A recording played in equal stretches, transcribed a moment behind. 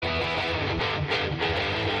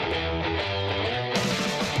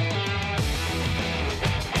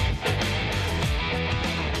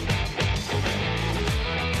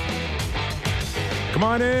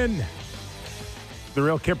Come on in. The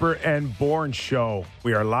Real Kipper and Bourne Show.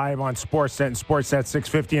 We are live on Sportsnet and Sportsnet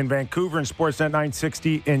 650 in Vancouver and Sportsnet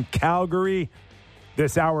 960 in Calgary.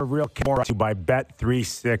 This hour of Real Kipper brought to you by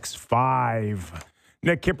Bet365.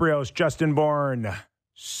 Nick Kiprios, Justin Bourne,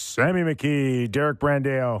 Sammy McKee, Derek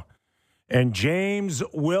Brandeo, and James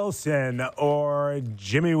Wilson, or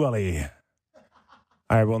Jimmy Willie.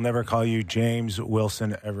 I will never call you James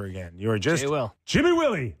Wilson ever again. You are just Jimmy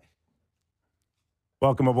Willie.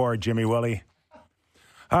 Welcome aboard, Jimmy Willie.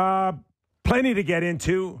 Plenty to get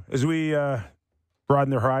into as we broaden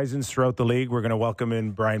the horizons throughout the league. We're going to welcome in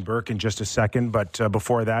Brian Burke in just a second. But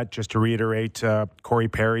before that, just to reiterate, Corey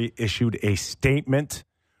Perry issued a statement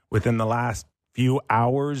within the last few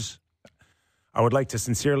hours. I would like to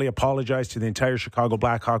sincerely apologize to the entire Chicago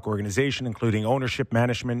Blackhawk organization, including ownership,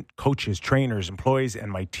 management, coaches, trainers, employees,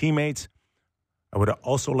 and my teammates. I would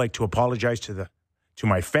also like to apologize to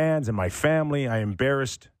my fans and my family. I am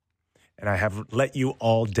embarrassed, and I have let you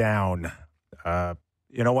all down.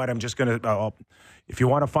 You know what? I'm just going to, if you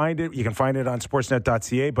want to find it, you can find it on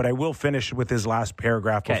sportsnet.ca, but I will finish with his last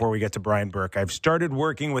paragraph before we get to Brian Burke. I've started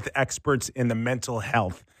working with experts in the mental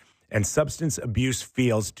health and substance abuse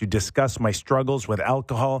fields to discuss my struggles with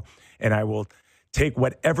alcohol, and I will take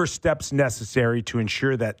whatever steps necessary to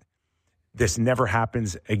ensure that this never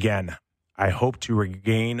happens again. I hope to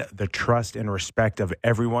regain the trust and respect of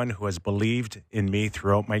everyone who has believed in me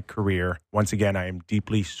throughout my career. Once again, I am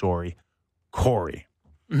deeply sorry, Corey.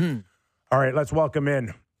 Mm-hmm. All right, let's welcome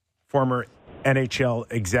in former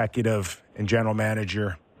NHL executive and general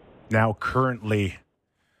manager, now currently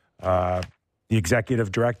the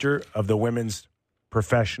executive director of the Women's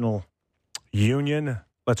Professional Union.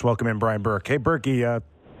 Let's welcome in Brian Burke. Hey, Burkie, how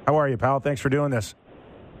are you, pal? Thanks for doing this.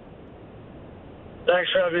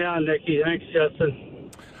 Thanks for having me on, Nicky. Thanks,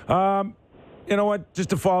 Justin. You know what?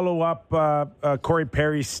 Just to follow up Corey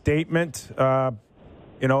Perry's statement,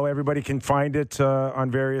 everybody can find it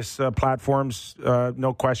on various platforms,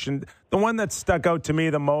 no question. The one that stuck out to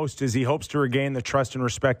me the most is he hopes to regain the trust and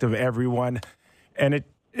respect of everyone. And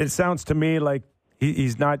it sounds to me like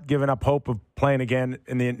he's not giving up hope of playing again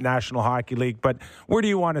in the National Hockey League. But where do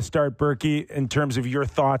you want to start, Burkie, in terms of your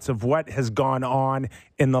thoughts of what has gone on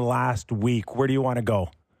in the last week? Where do you want to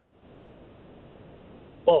go?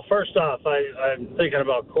 Well, first off, I'm thinking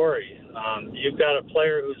about Corey. You've got a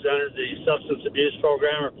player who's entered the substance abuse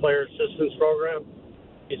program or player assistance program.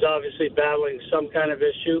 He's obviously battling some kind of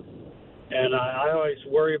issue, and I always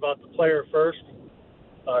worry about the player first.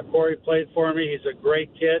 Corey played for me. He's a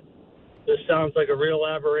great kid. This sounds like a real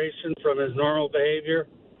aberration from his normal behavior,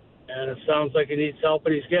 and it sounds like he needs help,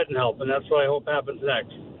 and he's getting help, and that's what I hope happens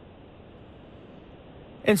next.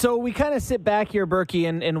 And so we kind of sit back here, Burkie,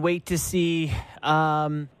 and wait to see,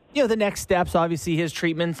 the next steps. Obviously, his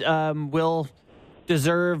treatment will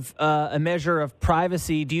deserve a measure of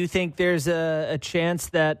privacy. Do you think there's a chance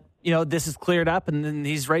that, this is cleared up and then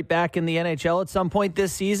he's right back in the NHL at some point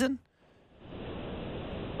this season?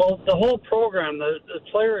 Well, the whole program, the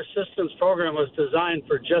player assistance program was designed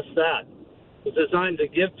for just that. It was designed to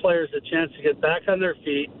give players a chance to get back on their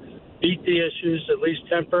feet, beat the issues at least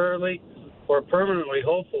temporarily or permanently,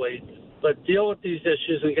 hopefully, but deal with these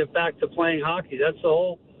issues and get back to playing hockey. That's the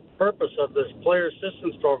whole purpose of this player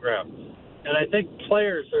assistance program. And I think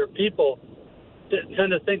players or people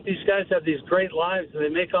tend to think these guys have these great lives and they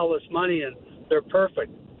make all this money and they're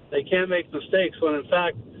perfect. They can't make mistakes when, in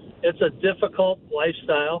fact, it's a difficult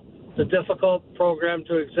lifestyle. It's a difficult program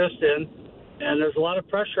to exist in, and there's a lot of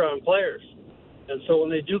pressure on players. And so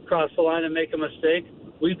when they do cross the line and make a mistake,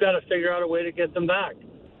 we've got to figure out a way to get them back.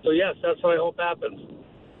 So, yes, that's what I hope happens.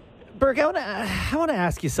 Burke, I want to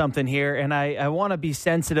ask you something here, and I want to be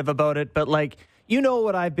sensitive about it, but,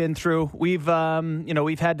 what I've been through. We've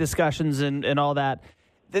had discussions and all that.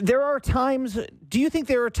 There are times, do you think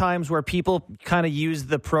there are times where people kind of use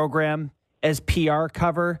the program as PR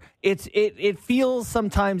cover? It feels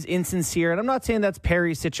sometimes insincere, and I'm not saying that's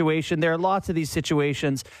Perry's situation. There are lots of these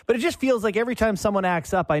situations, but it just feels like every time someone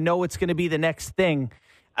acts up, I know it's going to be the next thing.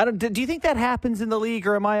 Do you think that happens in the league,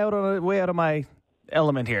 or am I way out of my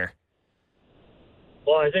element here?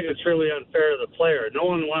 Well, I think it's really unfair to the player. No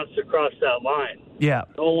one wants to cross that line. Yeah.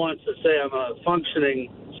 No one wants to say I'm a functioning,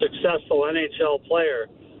 successful NHL player,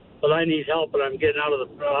 but I need help and I'm getting out of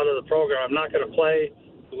the program. I'm not going to play.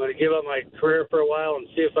 I'm going to give up my career for a while and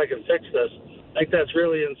see if I can fix this. I think that's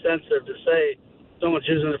really insensitive to say someone's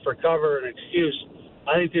using it for cover and excuse.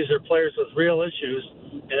 I think these are players with real issues,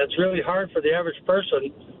 and it's really hard for the average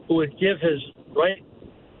person who would give his right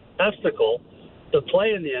testicle to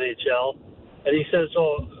play in the NHL, and he says,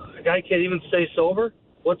 a guy can't even stay sober?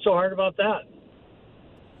 What's so hard about that?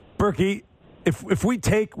 Burkie, if we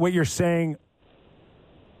take what you're saying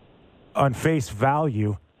on face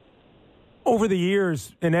value, over the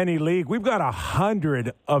years in any league, we've got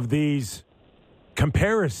 100 of these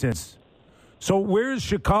comparisons. So where's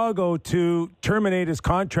Chicago to terminate his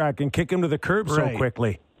contract and kick him to the curb so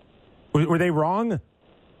quickly? Were they wrong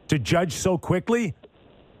to judge so quickly?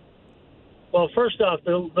 Well, first off,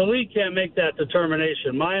 the league can't make that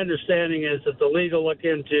determination. My understanding is that the league will look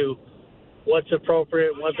into what's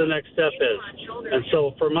appropriate and what the next step is. And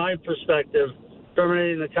so from my perspective,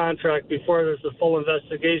 terminating the contract before there's a full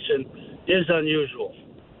investigation is unusual.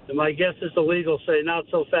 And my guess is the league will say, not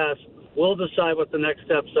so fast. We'll decide what the next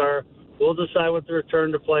steps are. We'll decide what the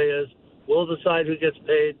return to play is. We'll decide who gets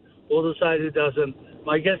paid. We'll decide who doesn't.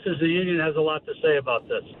 My guess is the union has a lot to say about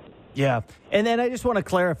this. Yeah. And then I just want to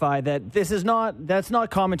clarify that that's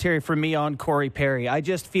not commentary from me on Corey Perry. I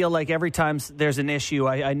just feel like every time there's an issue,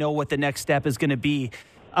 I know what the next step is going to be.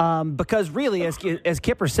 Because really, as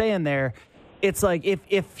Kipper's saying there, it's like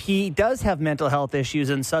if he does have mental health issues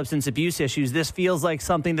and substance abuse issues, this feels like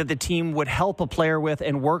something that the team would help a player with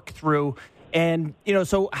and work through. And,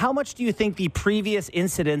 so how much do you think the previous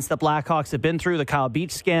incidents the Blackhawks have been through, the Kyle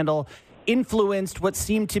Beach scandal, influenced what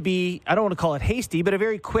seemed to be, I don't want to call it hasty, but a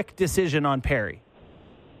very quick decision on Perry?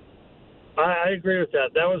 I agree with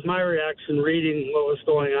that. That was my reaction reading what was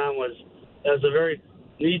going on, was as a very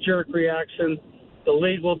knee-jerk reaction. The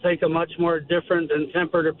league will take a much more different and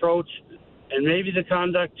tempered approach, and maybe the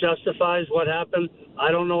conduct justifies what happened.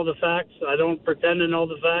 I don't know the facts. I don't pretend to know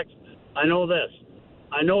the facts. I know this.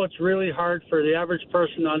 I know it's really hard for the average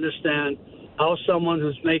person to understand how someone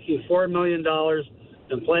who's making $4 million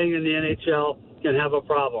and playing in the NHL can have a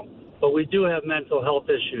problem. But we do have mental health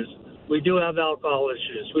issues. We do have alcohol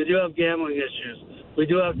issues. We do have gambling issues. We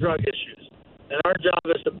do have drug issues. And our job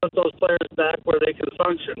is to put those players back where they can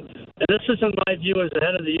function. And this isn't my view as the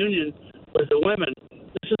head of the union with the women.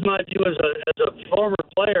 This is my view as a former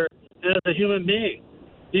player and as a human being.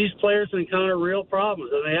 These players encounter real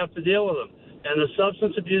problems, and they have to deal with them. And the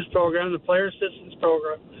substance abuse program, the player assistance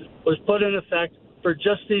program, was put in effect for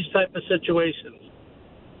just these type of situations.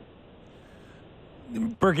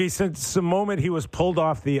 Burke, since the moment he was pulled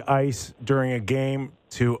off the ice during a game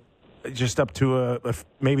to just up to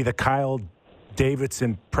maybe the Kyle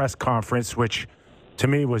Davidson press conference, which to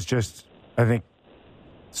me was just, I think,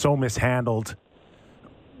 so mishandled.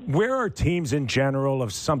 Where are teams in general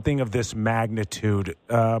of something of this magnitude,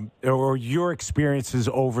 or your experiences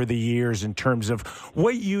over the years in terms of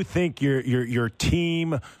what you think your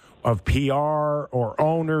team of PR or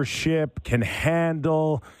ownership can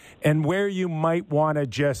handle, and where you might want to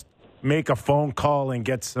just make a phone call and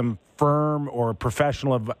get some firm or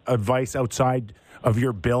professional advice outside of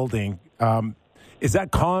your building? Is that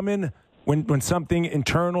common when something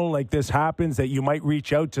internal like this happens, that you might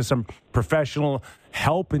reach out to some professional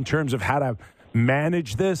help in terms of how to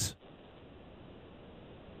manage this?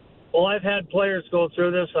 Well, I've had players go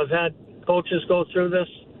through this. I've had coaches go through this.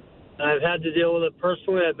 I've had to deal with it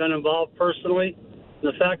personally. I've been involved personally.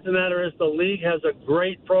 And the fact of the matter is the league has a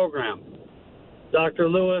great program. Dr.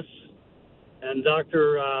 Lewis and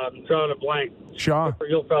Dr. I'm drawing a blank. Shaw.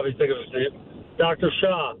 You'll probably think of his name. Dr.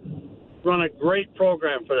 Shaw run a great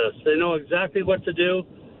program for this. They know exactly what to do.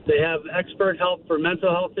 They have expert help for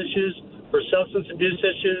mental health issues, for substance abuse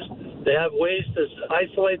issues. They have ways to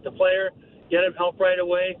isolate the player, get him help right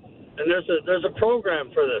away. And there's a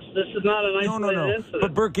program for this. This is not an isolated incident.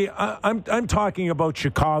 But Burke, I'm talking about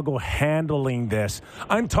Chicago handling this.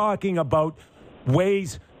 I'm talking about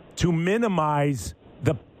ways to minimize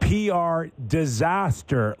the PR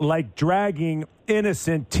disaster, like dragging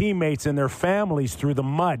innocent teammates and their families through the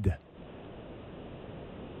mud.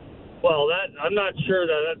 Well, I'm not sure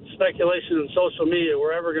that speculation in social media,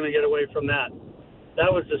 we're ever going to get away from that.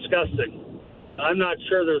 That was disgusting. I'm not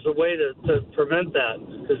sure there's a way to prevent that,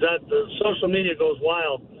 because the social media goes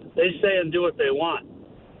wild. They say and do what they want.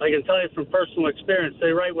 I can tell you from personal experience, they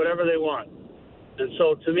write whatever they want. And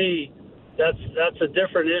so to me, that's a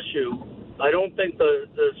different issue. I don't think the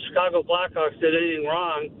Chicago Blackhawks did anything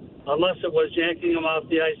wrong, unless it was yanking him off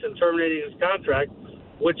the ice and terminating his contract,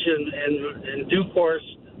 which in due course,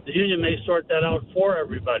 the union may sort that out for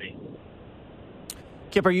everybody.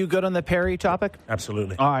 Kip, are you good on the Perry topic?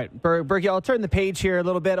 Absolutely. All right. Burke, I'll turn the page here a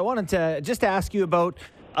little bit. I wanted to just ask you about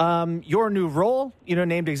your new role,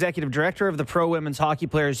 named Executive Director of the Pro Women's Hockey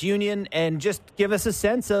Players Union, and just give us a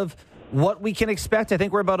sense of what we can expect. I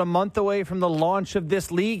think we're about a month away from the launch of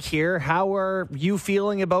this league here. How are you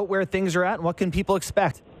feeling about where things are at, and what can people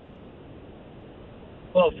expect?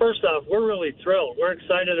 Well, first off, we're really thrilled. We're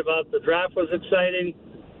excited about the draft was exciting.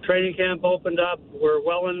 Training camp opened up. We're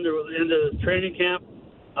well into training camp.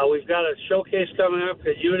 We've got a showcase coming up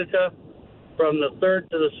at Utica from the 3rd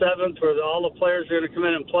to the 7th, where all the players are going to come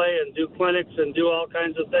in and play and do clinics and do all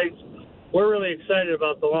kinds of things. We're really excited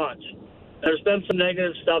about the launch. There's been some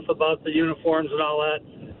negative stuff about the uniforms and all that.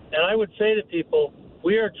 And I would say to people,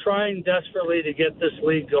 we are trying desperately to get this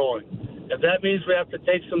league going. If that means we have to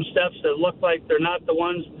take some steps that look like they're not the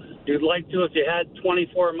ones you'd like to if you had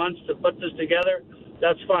 24 months to put this together,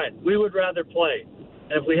 that's fine. We would rather play.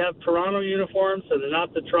 And if we have Toronto uniforms and they're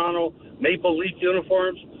not the Toronto Maple Leaf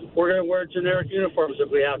uniforms, we're going to wear generic uniforms if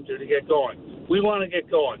we have to get going. We want to get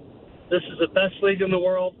going. This is the best league in the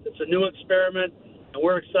world. It's a new experiment, and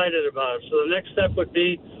we're excited about it. So the next step would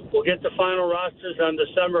be we'll get the final rosters on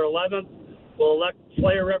December 11th. We'll elect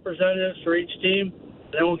player representatives for each team,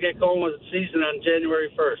 and then we'll get going with the season on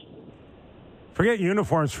January 1st. Forget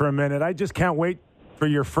uniforms for a minute. I just can't wait for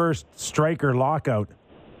your first striker lockout.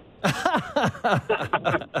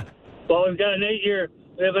 Well, we've got an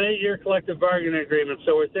 8-year collective bargaining agreement,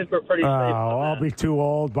 so we think we're pretty safe. I'll be too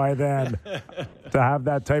old by then to have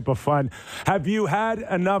that type of fun. Have you had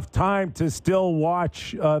enough time to still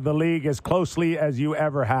watch the league as closely as you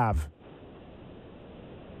ever have?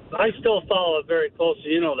 I still follow it very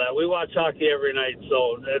closely. You know that. We watch hockey every night,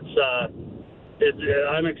 so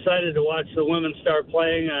I'm excited to watch the women start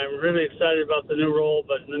playing. I'm really excited about the new role,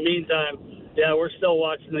 but in the meantime, yeah, we're still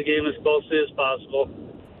watching the game as closely as possible.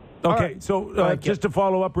 Okay, right. so just to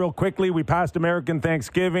follow up real quickly, we passed American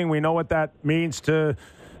Thanksgiving. We know what that means to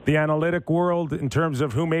the analytic world in terms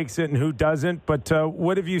of who makes it and who doesn't. But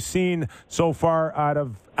what have you seen so far out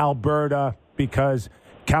of Alberta? Because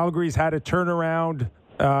Calgary's had a turnaround,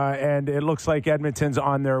 and it looks like Edmonton's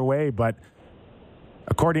on their way. But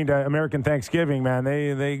according to American Thanksgiving, man,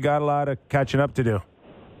 they got a lot of catching up to do.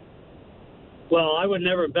 Well, I would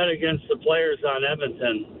never bet against the players on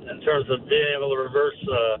Edmonton in terms of being able to reverse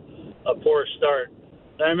a poor start.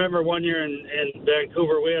 I remember one year in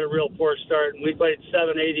Vancouver, we had a real poor start, and we played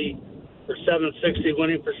 780 or 760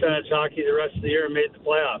 winning percentage hockey the rest of the year and made the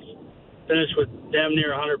playoffs. Finished with damn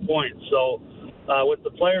near 100 points. So with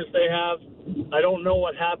the players they have, I don't know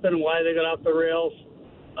what happened, why they got off the rails.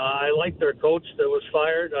 I like their coach that was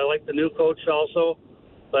fired. I like the new coach also.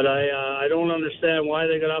 But I don't understand why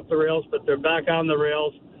they got off the rails, but they're back on the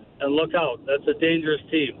rails, and look out. That's a dangerous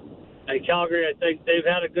team. And Calgary, I think they've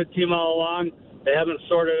had a good team all along. They haven't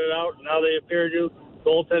sorted it out. Now they appear to.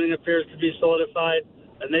 Goaltending appears to be solidified,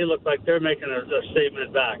 and they look like they're making a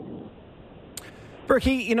statement back. Burke,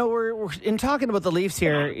 we're in talking about the Leafs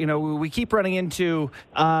here. We keep running into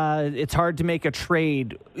it's hard to make a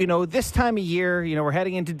trade. This time of year, we're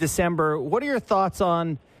heading into December. What are your thoughts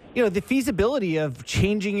on the feasibility of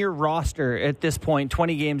changing your roster at this point,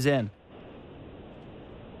 20 games in?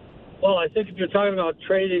 Well, I think if you're talking about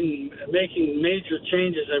trading, making major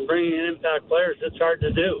changes and bringing in impact players, it's hard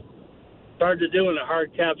to do. It's hard to do in a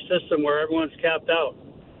hard cap system where everyone's capped out.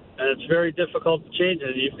 And it's very difficult to change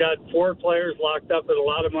it. You've got 4 players locked up with a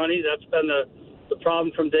lot of money. That's been the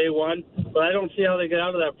problem from day one. But I don't see how they get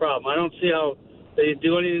out of that problem. I don't see how they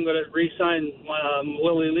do anything but re-sign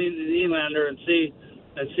Willie Nylander and see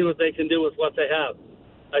what they can do with what they have.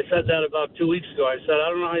 I said that about 2 weeks ago. I said, I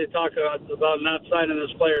don't know how you talk about not signing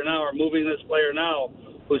this player now or moving this player now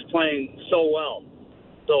who's playing so well.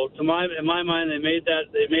 So in my mind, they made that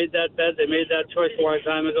bet. They made that choice a long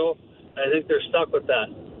time ago. I think they're stuck with that.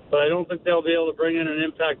 But I don't think they'll be able to bring in an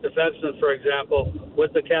impact defenseman, for example,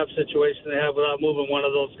 with the cap situation they have without moving one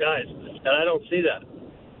of those guys. And I don't see that.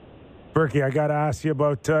 Burke, I got to ask you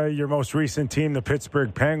about your most recent team, the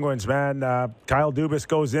Pittsburgh Penguins, man. Kyle Dubas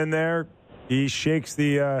goes in there. He shakes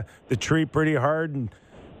the tree pretty hard and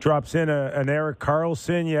drops in an Erik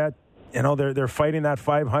Karlsson. Yet, they're fighting that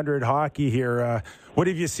 500 hockey here. What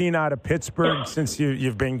have you seen out of Pittsburgh since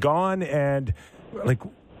you've been gone? And,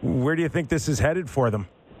 where do you think this is headed for them?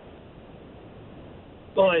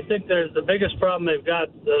 Well, I think there's the biggest problem they've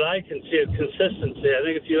got that I can see is consistency. I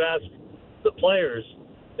think if you ask the players,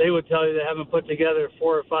 they would tell you they haven't put together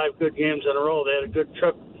 4 or 5 good games in a row. They had a good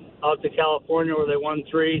trip out to California where they won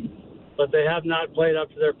 3, but they have not played up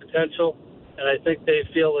to their potential, and I think they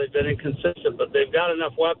feel they've been inconsistent. But they've got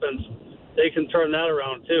enough weapons. They can turn that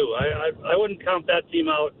around, too. I wouldn't count that team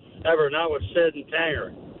out ever, not with Sid and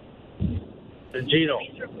Tanger and Gino.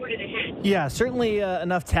 Yeah, certainly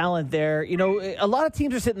enough talent there. A lot of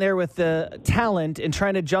teams are sitting there with the talent and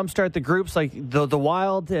trying to jumpstart the groups like the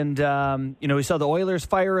Wild. And, we saw the Oilers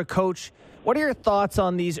fire a coach. What are your thoughts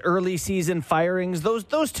on these early season firings?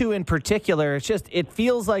 Those two in particular, it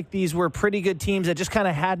feels like these were pretty good teams that just kind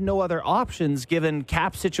of had no other options given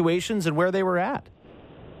cap situations and where they were at.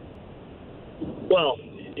 Well,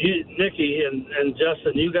 Nikki and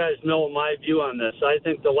Justin, you guys know my view on this. I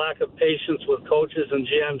think the lack of patience with coaches and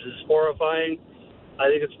GMs is horrifying. I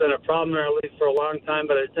think it's been a problem in our league for a long time,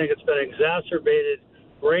 but I think it's been exacerbated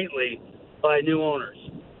greatly by new owners.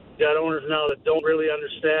 You got owners now that don't really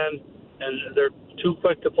understand, and they're too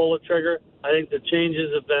quick to pull the trigger. I think the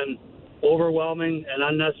changes have been overwhelming and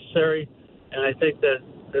unnecessary, and I think that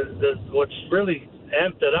what's really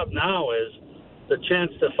amped it up now is the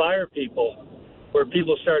chance to fire people, where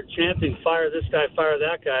people start chanting, fire this guy, fire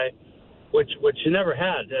that guy, which you never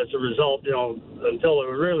had as a result, until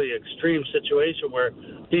a really extreme situation where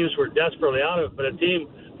teams were desperately out of it. But a team,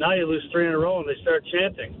 now you lose 3 in a row and they start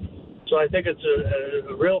chanting. So I think it's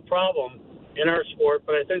a real problem in our sport,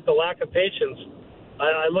 but I think the lack of patience,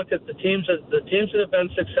 I look at the teams that have been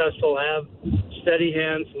successful have steady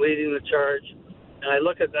hands leading the charge, and I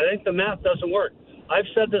think the math doesn't work. I've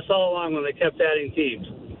said this all along when they kept adding teams.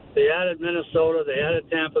 They added Minnesota, they added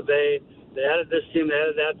Tampa Bay, they added this team, they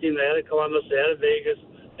added that team, they added Columbus, they added Vegas,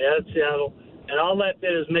 they added Seattle, and all that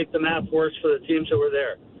did is make the math worse for the teams that were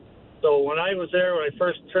there. So when I was there, when I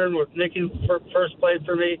first turned with Nicky, first played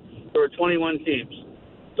for me, there were 21 teams.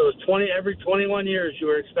 So it was every 21 years you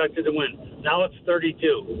were expected to win. Now it's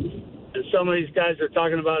 32. And some of these guys are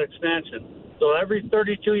talking about expansion. So every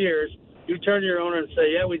 32 years, you turn to your owner and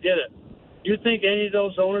say, yeah, we did it. You think any of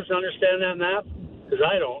those owners understand that math? Because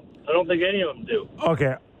I don't. I don't think any of them do.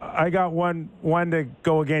 Okay. I got one to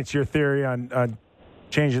go against your theory on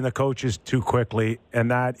changing the coaches too quickly, and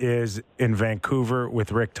that is in Vancouver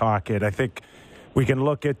with Rick Tocchet. I think we can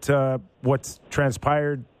look at what's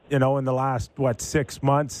transpired, in the last, 6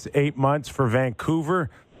 months, 8 months for Vancouver,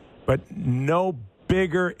 but no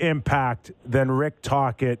bigger impact than Rick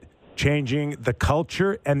Tocchet changing the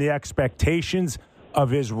culture and the expectations of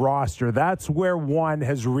his roster. That's where one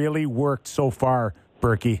has really worked so far,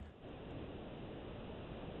 Burke.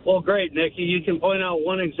 Well, great, Nicky. You can point out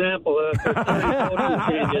one example of 30 coaching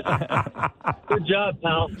changes. Good job,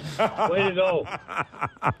 pal. Way to go.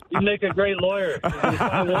 You make a great lawyer. You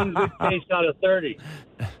find one good case out of 30.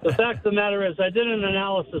 The fact of the matter is, I did an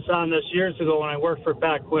analysis on this years ago when I worked for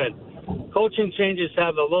Pat Quinn. Coaching changes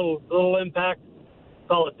have a little impact.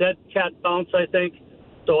 Call it dead cat bounce, I think.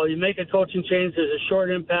 So you make a coaching change, there's a short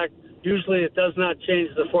impact. Usually it does not change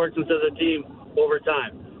the fortunes of the team over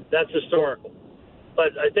time. That's historical.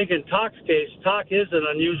 But I think in Tocc's case, Toc is an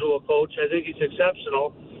unusual coach. I think he's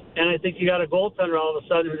exceptional. And I think you got a goaltender all of a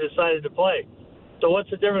sudden who decided to play. So what's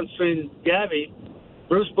the difference between Gabby?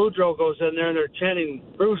 Bruce Boudreau goes in there and they're chanting,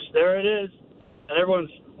 Bruce, there it is. And everyone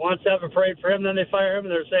wants to have a parade for him. Then they fire him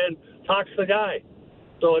and they're saying, Tocc's the guy.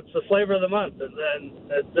 So it's the flavor of the month. And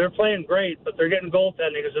they're playing great, but they're getting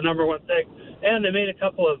goaltending as the number one thing. And they made a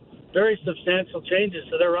couple of very substantial changes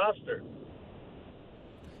to their roster.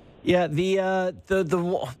 Yeah, the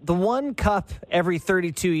one cup every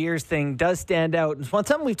 32 years thing does stand out.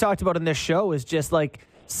 Something we've talked about in this show is just like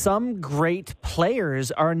some great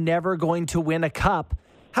players are never going to win a cup.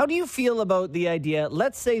 How do you feel about the idea,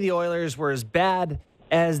 let's say the Oilers were as bad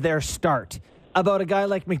as their start, about a guy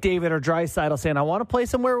like McDavid or Draisaitl saying, I want to play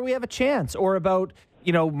somewhere where we have a chance, or about,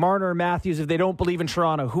 Marner or Matthews if they don't believe in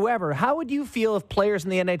Toronto, whoever. How would you feel if players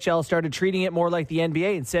in the NHL started treating it more like the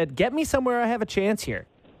NBA and said, get me somewhere I have a chance here?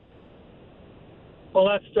 Well,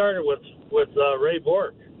 that started with Ray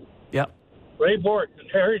Burke. Yep. Ray Burke.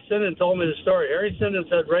 Harry Sinden told me the story. Harry Sinden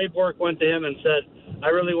said Ray Burke went to him and said, I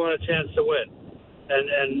really want a chance to win.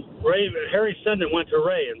 And Harry Sinden went to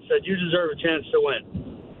Ray and said, you deserve a chance to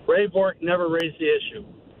win. Ray Burke never raised the issue.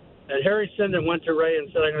 And Harry Sinden went to Ray and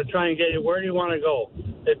said, I'm going to try and get you. Where do you want to go?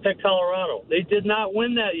 They picked Colorado. They did not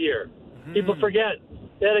win that year. People forget.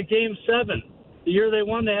 They had a Game 7. The year they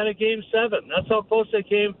won, they had a Game 7. That's how close they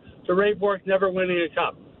came to Ray Burke never winning a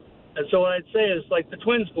cup. And so what I'd say is, like the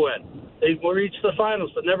Twins win. They reached the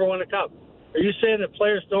finals but never won a cup. Are you saying that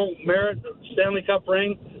players don't merit a Stanley Cup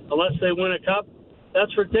ring unless they win a cup?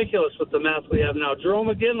 That's ridiculous with the math we have now. Jerome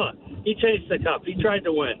McGinley, he chased the cup. He tried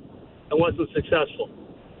to win and wasn't successful.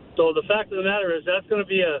 So the fact of the matter is that's going to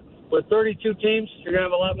be with 32 teams, you're going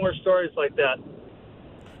to have a lot more stories like that.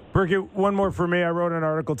 Burke, one more for me. I wrote an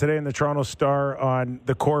article today in the Toronto Star on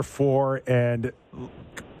the core four and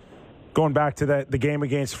going back to the game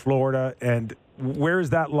against Florida, and where is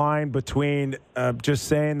that line between just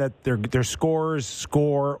saying that their scorers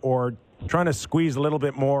score or trying to squeeze a little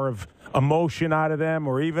bit more of emotion out of them,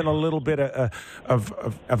 or even a little bit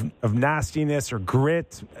of nastiness or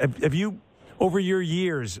grit? Have you, over your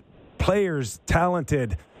years, players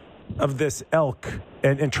talented of this ilk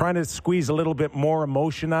and trying to squeeze a little bit more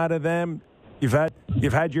emotion out of them? You've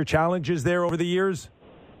had your challenges there over the years?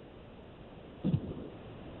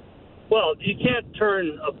 Well, you can't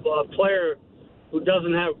turn a player who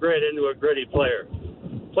doesn't have grit into a gritty player.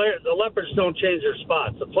 The Leopards don't change their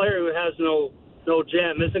spots. A player who has no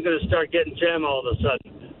jam isn't going to start getting jam all of a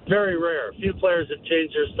sudden. Very rare. A few players have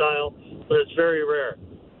changed their style, but it's very rare.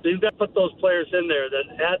 So you've got to put those players in there that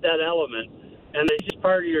add that element, and the easiest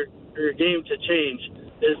part of your game to change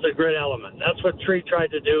is the grit element. That's what Tree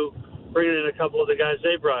tried to do, bringing in a couple of the guys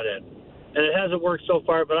they brought in. And it hasn't worked so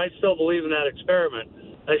far, but I still believe in that experiment.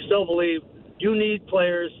 I still believe you need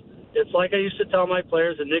players. It's like I used to tell my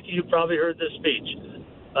players, and Nikki, you probably heard this speech.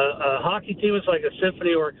 A hockey team is like a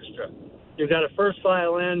symphony orchestra. You've got a first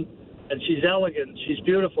violin, and she's elegant, she's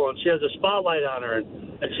beautiful, and she has a spotlight on her,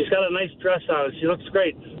 and she's got a nice dress on, and she looks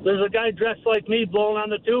great. There's a guy dressed like me blowing on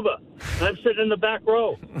the tuba, and I'm sitting in the back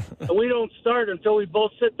row. And we don't start until we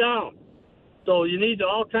both sit down. So you need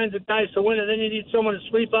all kinds of guys to win, and then you need someone to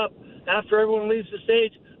sweep up. After everyone leaves the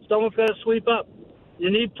stage, someone's got to sweep up. You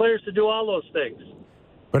need players to do all those things.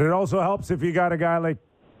 But it also helps if you got a guy like,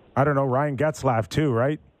 I don't know, Ryan Getzlaf too,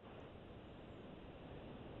 right?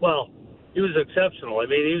 Well, he was exceptional. I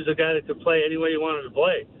mean, he was a guy that could play any way he wanted to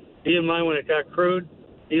play. He didn't mind when it got crude.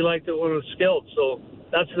 He liked it when it was skilled. So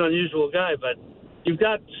that's an unusual guy. But you've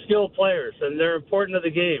got skilled players, and they're important to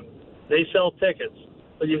the game. They sell tickets.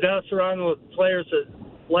 But you've got to surround them with players that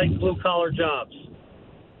like blue-collar jobs.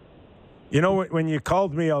 You know, when you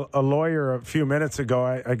called me a lawyer a few minutes ago,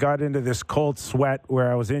 I got into this cold sweat where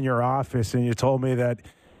I was in your office, and you told me that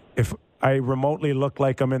if I remotely looked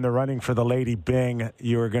like I'm in the running for the Lady Byng,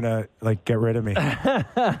 you were going to, get rid of me. Well,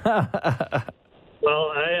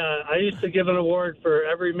 I used to give an award for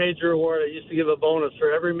every major award. I used to give a bonus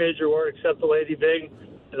for every major award except the Lady Byng,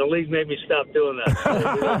 and the league made me stop doing that. So we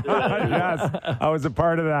don't do that anymore. Yes, I was a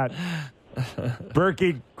part of that.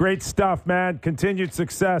 Burke, great stuff, man. Continued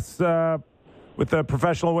success with the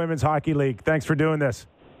Professional Women's Hockey League. Thanks for doing this.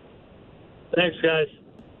 Thanks, guys.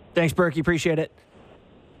 Thanks, Burke. Appreciate it.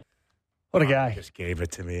 What a guy. Just gave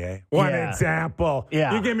it to me, eh? One example.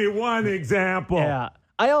 Yeah. You give me one example. Yeah.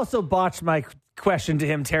 I also botched my question to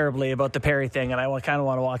him terribly about the Perry thing, and I kind of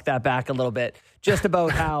want to walk that back a little bit. Just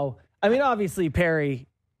about how, obviously Perry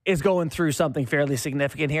is going through something fairly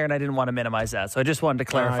significant here, and I didn't want to minimize that. So I just wanted to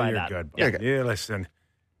clarify you're that. Good, yeah. Yeah, listen.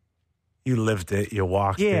 You lived it. You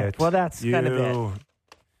walked it. Yeah, well, that's kind of it.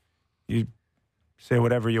 You say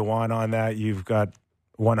whatever you want on that. You've got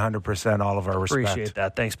 100% all of our respect. Appreciate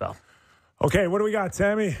that. Thanks, pal. Okay, what do we got,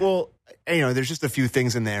 Sammy? Well, there's just a few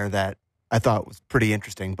things in there that I thought was pretty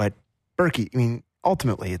interesting. But Burke,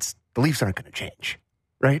 ultimately, the Leafs aren't going to change,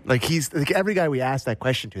 right? Every guy we ask that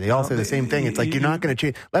question to, they all say the same thing. It's like, you're not going to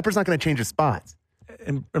change. Leopard's not going to change his spots.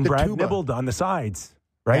 And Brad nibbled on the sides,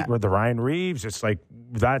 right? Yeah. Where the Ryan Reeves, it's like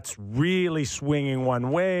that's really swinging one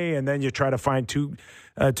way, and then you try to find two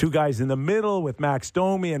guys in the middle with Max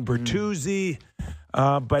Domi and Bertuzzi.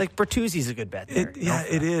 But Bertuzzi's a good bet there.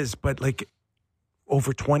 It is. But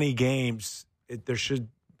over 20 games, there should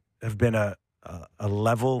have been a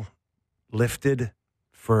level lifted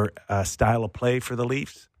for a style of play for the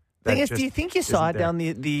Leafs. Thing is, do you think you saw it down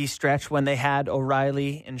the stretch when they had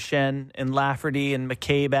O'Reilly and Shen and Lafferty and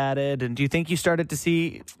McCabe added? And do you think you started to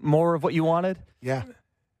see more of what you wanted? Yeah,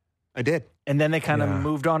 I did. And then they kind of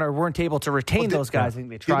moved on or weren't able to retain those guys. I think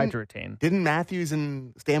they tried to retain. Didn't Matthews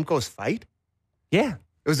and Stamkos fight? Yeah.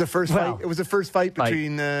 It was the first fight. It was the first fight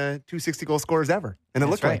between two 60-goal scorers ever. And it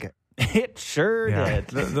looked like it. It sure did.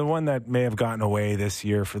 The one that may have gotten away this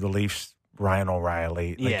year for the Leafs, Ryan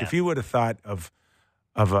O'Reilly. If you would have thought of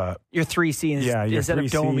your 3C instead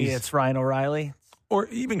of Domi, it's Ryan O'Reilly. Or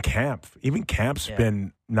even Camp. Even Camp's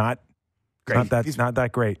been not that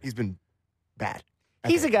great. He's been bad.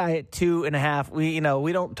 He's a guy at 2.5.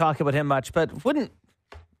 We don't talk about him much, but wouldn't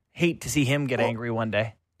hate to see him get angry one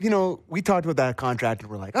day. We talked about that contract, and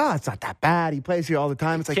we're like, it's not that bad. He plays here all the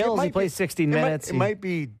time. It's like he plays 16 minutes. It might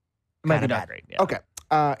be not great. Yeah. Okay.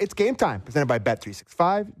 It's game time, presented by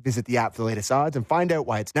Bet365. Visit the app for the latest odds and find out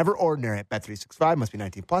why it's never ordinary at Bet365. Must be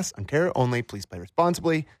 19 plus. Ontario only. Please play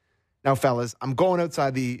responsibly. Now, fellas, I'm going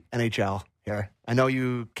outside the NHL here. I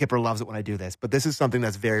know Kipper loves it when I do this, but this is something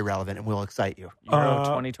that's very relevant and will excite you. Euro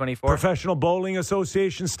 2024. Professional Bowling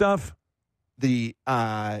Association stuff. The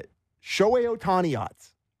Shohei Ohtani odds.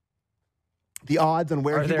 The odds on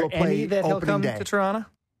where he will play that opening he'll come day. To Toronto?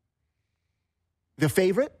 The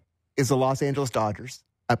favorite is the Los Angeles Dodgers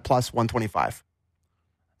at plus 125.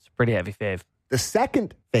 It's a pretty heavy fave. The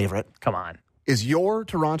second favorite, come on, is your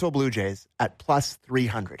Toronto Blue Jays at plus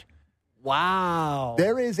 300. Wow.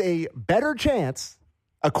 There is a better chance,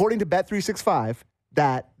 according to Bet365,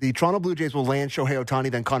 that the Toronto Blue Jays will land Shohei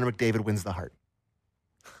Ohtani than Connor McDavid wins the Hart.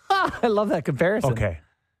 I love that comparison. Okay.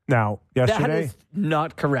 Now, That yesterday, is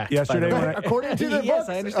not correct. Yesterday by the way. when According to the Yes, books,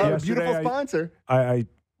 I understand. a beautiful Yesterday, sponsor.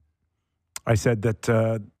 I said that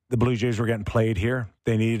the Blue Jays were getting played here.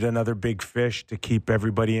 They needed another big fish to keep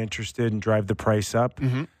everybody interested and drive the price up.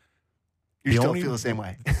 Mm-hmm. You still feel the same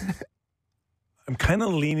way. I'm kind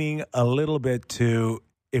of leaning a little bit to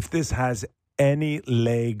if this has any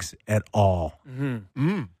legs at all.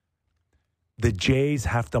 Mm-hmm. The Jays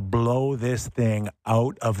have to blow this thing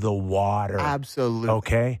out of the water. Absolutely.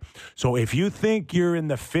 Okay? So if you think you're in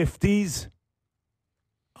the 50s,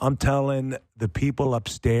 I'm telling the people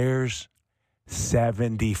upstairs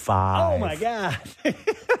 75. Oh, my God.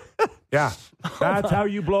 Yeah. That's how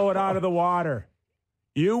you blow it out of the water.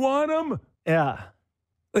 You want them? Yeah.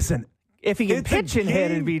 Listen, If he can it's a pitch and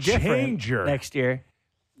hit, it'd be game different changer. next year.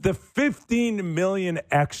 the $15 million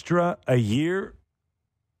extra a year,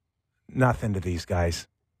 nothing to these guys.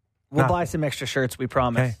 We'll Nothing. buy some extra shirts, we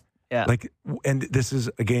promise. Okay. Yeah. Like, and this is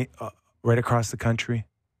a game right across the country.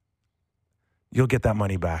 You'll get that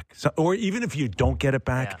money back. So, or even if you don't get it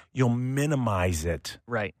back, you'll minimize it.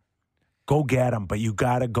 Right. Go get them, but you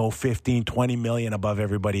got to go 15, 20 million above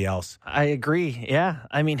everybody else. I agree. Yeah.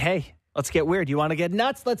 I mean, hey, let's get weird. You want to get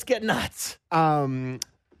nuts? Let's get nuts. Yeah,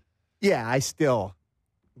 I still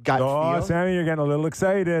got feel. Sammy, you're getting a little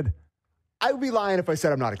excited. I would be lying if I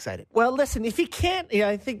said I'm not excited. Well, listen, if you can't,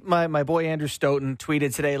 I think my boy Andrew Stoughton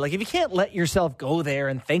tweeted today, like, if you can't let yourself go there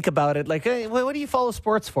and think about it, like, hey, what do you follow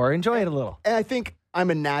sports for? Enjoy it a little. And I think I'm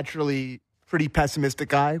a naturally pretty pessimistic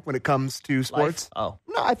guy when it comes to sports. Life? Oh.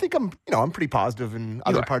 No, I think I'm pretty positive in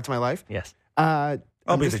other parts of my life. Yes. I'll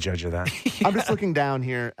be the judge of that. I'm just looking down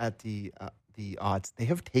here at the odds. They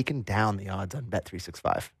have taken down the odds on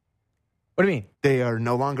Bet365. What do you mean? They are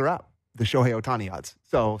no longer up. The Shohei Ohtani odds.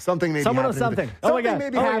 So something may be Someone happening. knows something. Something God. may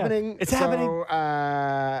be Oh, my God. happening. It's So, happening.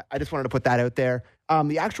 I just wanted to put that out there.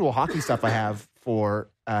 The actual hockey stuff I have for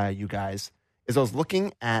you guys is I was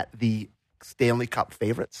looking at the Stanley Cup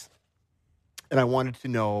favorites, and I wanted to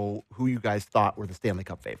know who you guys thought were the Stanley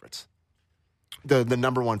Cup favorites. The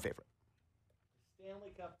number one favorite.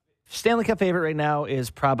 Stanley Cup favorite right now is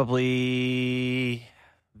probably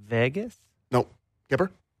Vegas. No.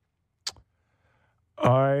 Kipper?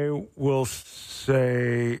 I will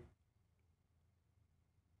say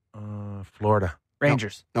Florida.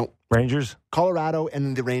 Rangers. No. Rangers? Colorado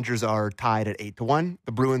and the Rangers are tied at 8-1.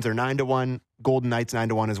 The Bruins are 9-1. Golden Knights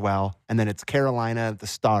 9-1 as well. And then it's Carolina, the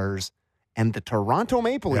Stars, and the Toronto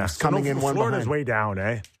Maple Leafs coming in one Florida's behind. way down,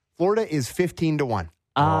 eh? Florida is 15-1.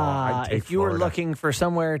 I'd take If you were Florida. looking for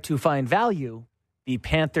somewhere to find value, the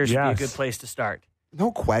Panthers would be a Yes. good place to start.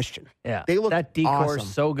 No question. Yeah, They look that decor's awesome.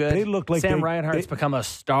 so good. They look like Sam they- Reinhart's they- become a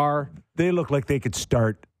star. They look like they could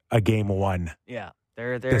start a game one. Yeah,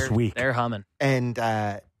 they're This week. They're humming. And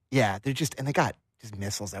they're just, and they got just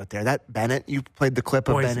missiles out there. That Bennett, you played the clip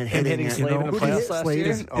of Boys, Bennett him hitting it. Slade in the Who did he playoffs hit? last Slade year?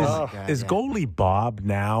 is- oh my God, Is yeah. goalie Bob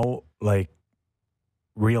now like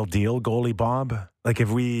real deal goalie Bob? Like if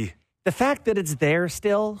we The fact that it's there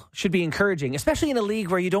still should be encouraging, especially in a league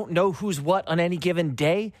where you don't know who's what on any given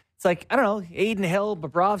day. It's like, I don't know, Aiden Hill,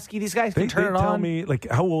 Bobrovsky, these guys can turn it tell on. me, like,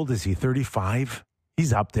 how old is he? 35?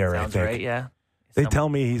 He's up there, Sounds I think. right, yeah. They tell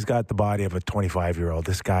me he's got the body of a 25-year-old.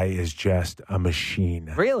 This guy is just a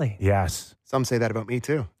machine. Really? Yes. Some say that about me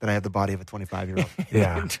too, that I have the body of a 25-year-old.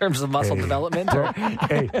 Yeah. In terms of muscle Hey. development? Or?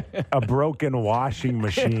 Hey, a broken washing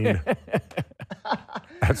machine.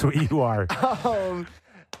 That's what you are.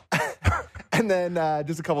 And then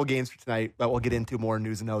just a couple games for tonight that we'll get into more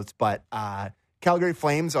news and notes. But Calgary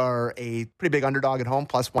Flames are a pretty big underdog at home,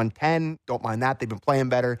 plus 110. Don't mind that. They've been playing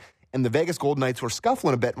better. And the Vegas Golden Knights were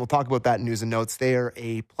scuffling a bit, and we'll talk about that in news and notes. They are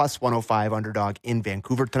a plus 105 underdog in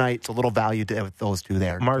Vancouver tonight. So a little value to with those two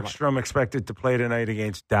there. Markstrom expected to play tonight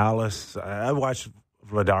against Dallas. I watched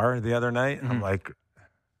Vladar the other night. Mm-hmm. I'm like,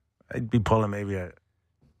 I'd be pulling maybe a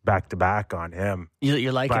back-to-back on him.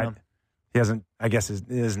 You're liking But him. he hasn't, I guess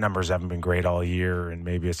his numbers haven't been great all year, and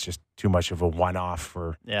maybe it's just too much of a one-off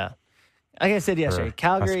for. Yeah. Like I said yesterday,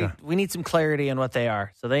 Calgary, Huska. we need some clarity on what they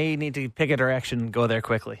are. So they need to pick a direction and go there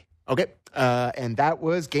quickly. Okay. And that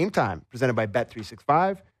was Game Time, presented by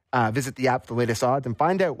Bet365. Visit the app for the latest odds and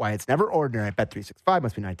find out why it's never ordinary at Bet365.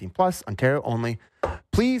 Must be 19 plus, Ontario only.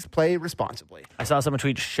 Please play responsibly. I saw someone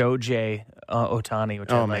tweet Shohei Ohtani, which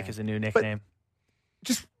I like man. as a new nickname.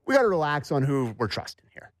 Just we got to relax on who we're trusting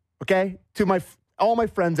here. Okay, to all my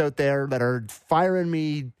friends out there that are firing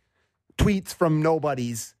me tweets from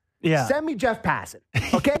nobodies. Yeah. Send me Jeff Passan.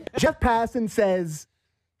 Okay, Jeff Passan says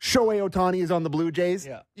Shohei Ohtani is on the Blue Jays.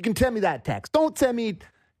 Yeah. You can send me that text. Don't send me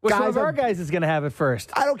Which one guys. of our guys is going to have it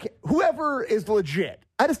first? I don't care. Whoever is legit.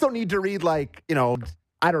 I just don't need to read I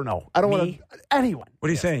don't know. I don't want Me? to anyone. What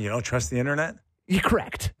are you saying? You don't trust the internet? You're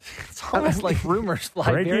correct. It's almost like rumors fly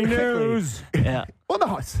very Breaking quickly. news. Yeah. Well,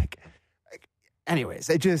 no, it's like anyways,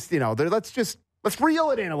 it just, let's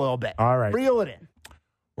reel it in a little bit. All right. Reel it in.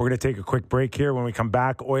 We're going to take a quick break here. When we come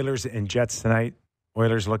back, Oilers and Jets tonight.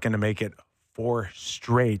 Oilers looking to make it 4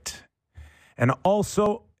 straight. And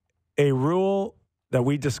also a rule that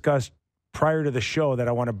we discussed prior to the show that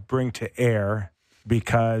I want to bring to air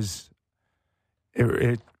because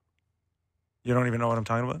you don't even know what I'm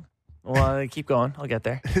talking about? Well, keep going. I'll get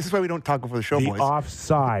there. This is why we don't talk before the show, The boys.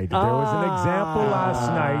 offside. There was an example last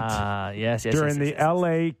night Yes, during the yes.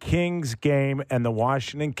 LA Kings game and the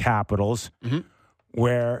Washington Capitals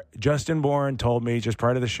where Justin Bourne told me just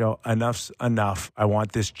prior to the show, enough's enough. I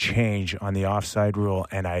want this change on the offside rule.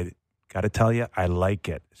 And I got to tell you, I like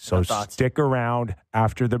it. So stick around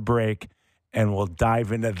after the break and we'll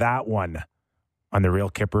dive into that one on the Real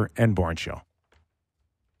Kipper and Bourne Show.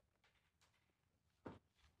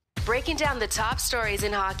 Breaking down the top stories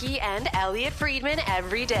in hockey and Elliot Friedman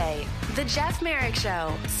every day. The Jeff Merrick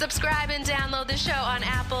Show. Subscribe and download the show on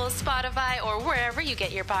Apple, Spotify, or wherever you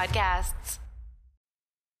get your podcasts.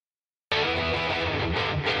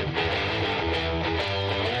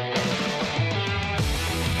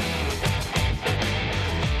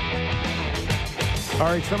 All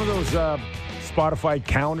right, some of those Spotify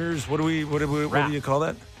counters, what do you call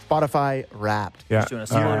that? Spotify Wrapped. Yeah. Just doing a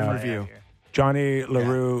Spotify review. here. Johnny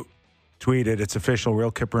LaRue tweeted, it's official, Real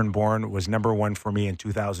Kipper and Bourne was number 1 for me in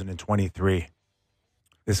 2023.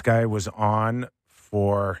 This guy was on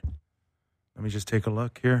for, let me just take a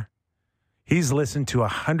look here. He's listened to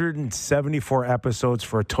 174 episodes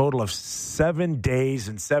for a total of 7 days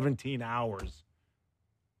and 17 hours.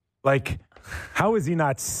 Like, how is he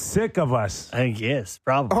not sick of us? I think yes,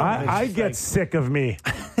 probably. I get sick of me.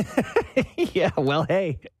 Yeah, well,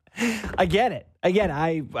 hey, I get it.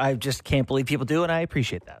 I just can't believe people do, and I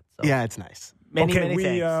appreciate that. So. Yeah, it's nice. Many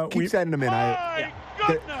thanks. Keep sending them in.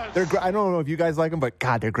 They're I don't know if you guys like them, but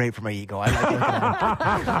God, they're great for my ego. I like looking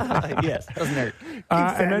at them. Yes, doesn't hurt.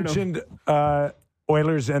 I mentioned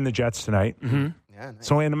Oilers and the Jets tonight. Mm-hmm. Yeah, nice.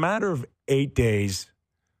 So in a matter of 8 days,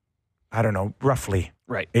 I don't know, roughly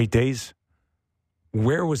 8 days,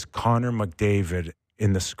 where was Connor McDavid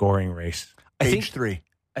in the scoring race? Page 3.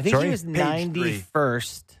 I think Sorry? he was Page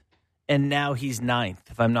 91st, and now he's 9th,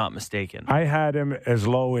 if I'm not mistaken. I had him as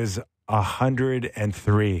low as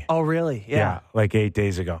 103. Oh, really? Yeah. Like 8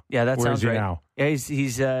 days ago. Yeah, that Where sounds is he right. now? Yeah, he's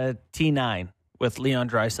T9 with Leon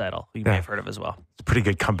Draisaitl, who you may have heard of as well. It's a pretty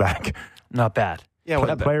good comeback. Not bad. Yeah,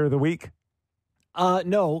 Play- Player of the week?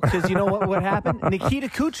 No, because you know what happened? Nikita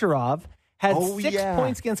Kucherov had 6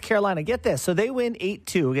 points against Carolina. Get this. So they win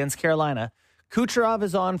 8-2 against Carolina. Kucherov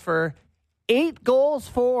is on for 8 goals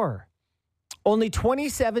for. Only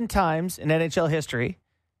 27 times in NHL history,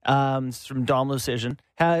 it's from Dom Lucian,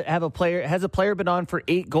 has a player been on for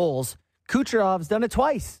 8 goals. Kucherov's done it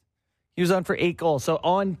twice. He was on for 8 goals. So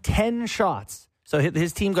on 10 shots. So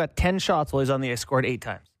his team got 10 shots while he was on the ice, scored 8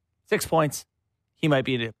 times. 6 points. He might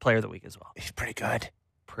be the player of the week as well. He's pretty good.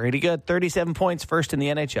 Pretty good. 37 points, first in the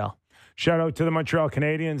NHL. Shout out to the Montreal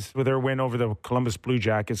Canadiens with their win over the Columbus Blue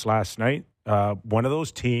Jackets last night. One of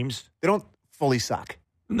those teams. They don't fully suck,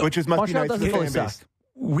 which is must Montreal be nice for doesn't the fully fan base. suck.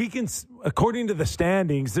 We can, according to the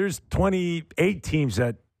standings, there's 28 teams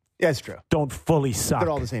that Yeah, it's true. don't fully suck.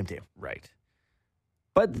 They're all the same team. Right.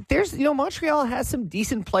 But there's, Montreal has some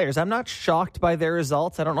decent players. I'm not shocked by their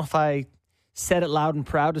results. I don't know if I said it loud and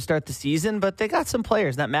proud to start the season, but they got some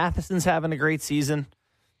players. That Matheson's having a great season.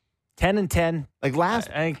 10-10. Like I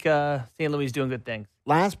think St. Louis is doing good things.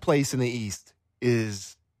 last place in the East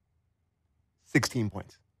is 16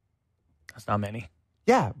 points. That's not many.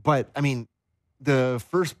 Yeah, but I mean, the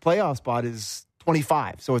first playoff spot is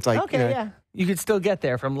 25. So it's like, Okay, yeah. You could still get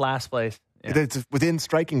there from last place. Yeah. It's within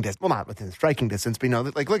striking distance. Well, not within striking distance, but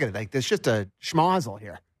like, look at it. Like, there's just a schmozzle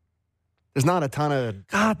here. There's not a ton of.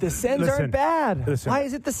 God, the Sens aren't bad. listen. Why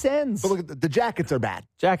is it the Sens? But look at the Jackets are bad.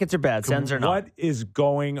 Jackets are bad. Sens are not. What is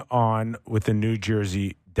going on with the New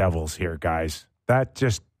Jersey Devils here, guys?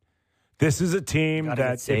 This is a team Gotta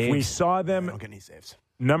that get if we saves. saw I them don't get any saves.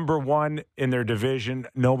 number one in their division,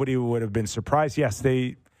 nobody would have been surprised. Yes,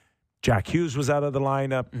 Jack Hughes was out of the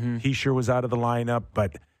lineup. Heischer was out of the lineup,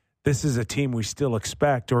 but this is a team we still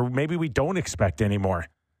expect, or maybe we don't expect anymore.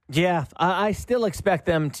 Yeah, I still expect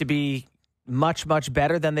them to be much, much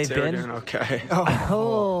better than they've been. Okay.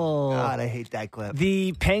 Oh, God, I hate that clip.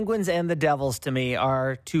 The Penguins and the Devils, to me,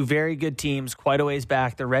 are two very good teams quite a ways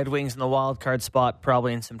back. The Red Wings in the wild card spot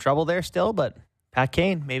probably in some trouble there still, but Pat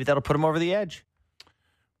Kane, maybe that'll put them over the edge.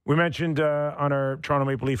 We mentioned on our Toronto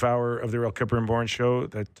Maple Leaf Hour of the Real Kipper and Bourne show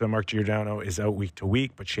that Mark Giordano is out week to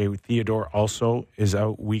week, but Shea Theodore also is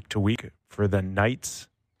out week to week for the Knights.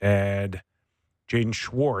 And Jaden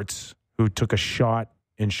Schwartz, who took a shot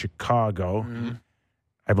in Chicago,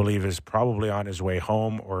 I believe is probably on his way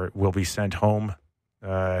home or will be sent home.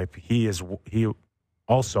 He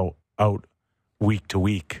also out week to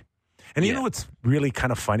week. And you know what's really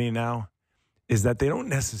kind of funny now is that they don't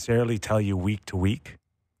necessarily tell you week to week.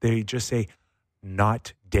 They just say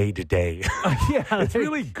not day to day. It's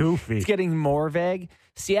really goofy. It's getting more vague.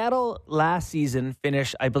 Seattle last season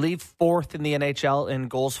finished, I believe, 4th in the NHL in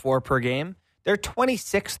goals for per game. They're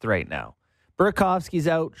 26th right now. Burakovsky's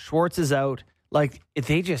out. Schwartz is out. Like,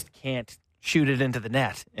 they just can't shoot it into the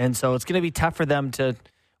net. And so it's going to be tough for them to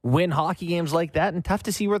win hockey games like that and tough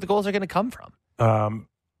to see where the goals are going to come from.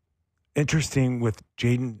 Interesting with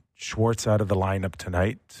Jaden Schwartz out of the lineup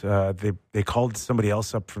tonight. They called somebody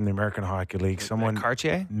else up from the American Hockey League. Someone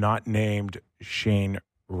Cartier? Not named Shane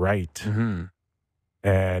Wright. Mm-hmm.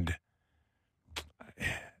 And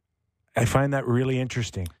I find that really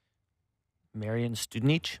interesting. Marian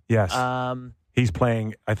Studenic? Yes. He's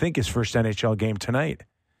playing, I think, his first NHL game tonight.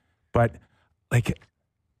 But, like,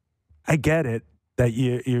 I get it that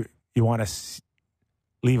you want to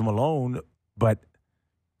leave him alone, but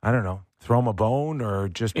I don't know, throw him a bone or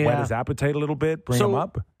just whet his appetite a little bit, bring him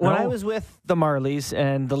up? When I was with the Marlies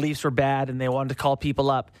and the Leafs were bad and they wanted to call people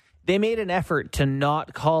up, they made an effort to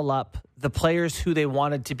not call up the players who they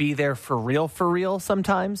wanted to be there for real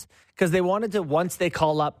sometimes, because they wanted to, once they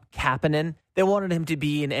call up Kapanen, they wanted him to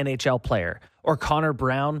be an NHL player. Or Connor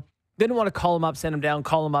Brown. They didn't want to call him up, send him down,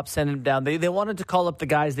 call him up, send him down. They wanted to call up the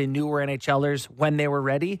guys they knew were NHLers when they were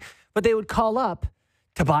ready, but they would call up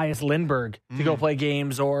Tobias Lindberg to go play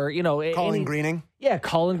games, or, Colin Greening. Yeah,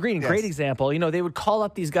 Colin Greening, great example. They would call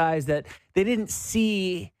up these guys that they didn't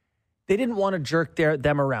see. They didn't want to jerk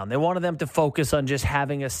them around. They wanted them to focus on just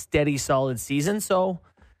having a steady, solid season. So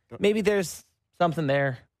maybe there's something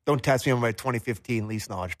there. Don't test me on my 2015 Leafs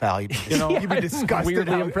knowledge, pal. You'd be disgusted.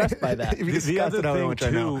 Weirdly impressed by that. The other thing,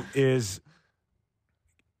 too, is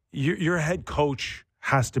your head coach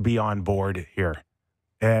has to be on board here.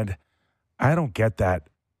 And I don't get that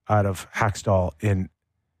out of Hackstall in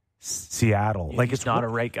Seattle. Like, it's not a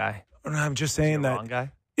right guy. I'm just saying that. Wrong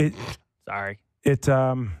guy? Sorry. It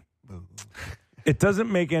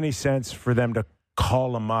doesn't make any sense for them to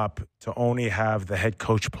call him up to only have the head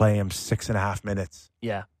coach play him 6.5 minutes.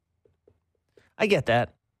 Yeah. I get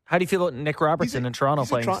that. How do you feel about Nick Robertson in Toronto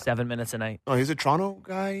playing 7 minutes a night? Oh, he's a Toronto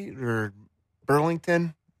guy or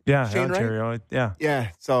Burlington? Yeah, Shane Ontario. Wright? Yeah. Yeah.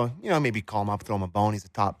 So, maybe call him up, throw him a bone. He's a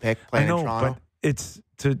top pick playing in Toronto. But it's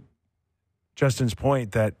to Justin's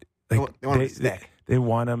point that they want him to stick. They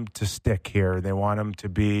want him to stick here. They want him to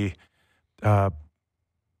be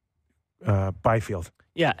Byfield.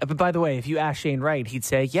 Yeah, but by the way, if you ask Shane Wright, he'd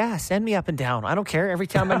say, yeah, send me up and down. I don't care. Every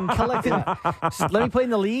time I'm collecting, just let me play in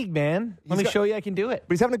the league, man. Let me show you I can do it.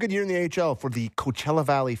 But he's having a good year in the AHL for the Coachella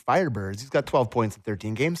Valley Firebirds. He's got 12 points in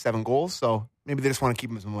 13 games, 7 goals. So maybe they just want to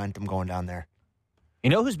keep his momentum going down there. You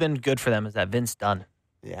know who's been good for them is that Vince Dunn.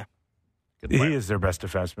 Yeah. He is their best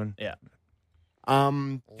defenseman. Yeah.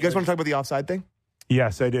 You guys want to talk about the offside thing?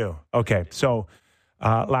 Yes, I do. Okay, so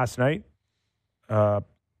last night, by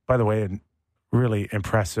the way, really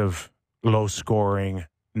impressive, low-scoring,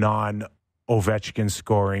 non-Ovechkin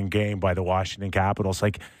scoring game by the Washington Capitals.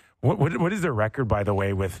 Like, what is their record, by the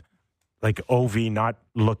way, with, like, Ovi not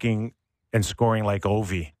looking and scoring like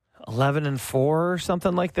Ovi? 11-4 or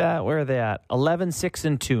something like that. Where are they at?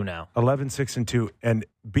 11-6-2 now. 11-6-2, and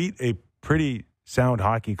beat a pretty sound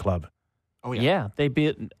hockey club. Oh, yeah. They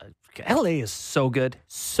beat... LA is so good.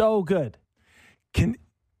 So good.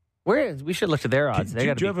 We should look to their odds. Do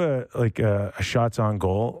you have a shots on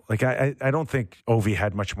goal? Like, I don't think Ovi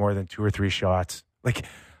had much more than 2 or 3 shots. Like,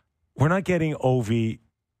 we're not getting Ovi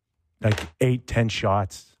like 8-10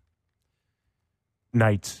 shots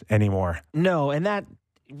nights anymore. No, and that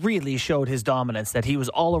really showed his dominance, that he was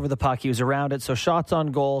all over the puck. He was around it. So shots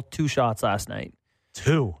on goal, 2 shots last night.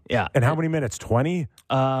 2? Yeah. And how many minutes? 20?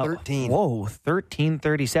 13. Whoa,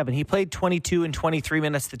 13:37. He played 22 and 23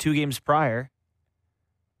 minutes the 2 games prior.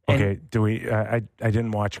 Okay, I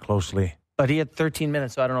didn't watch closely. But he had 13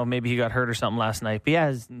 minutes, so I don't know, maybe he got hurt or something last night. But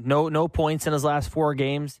yeah, no points in his last 4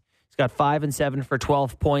 games. He's got 5 and 7 for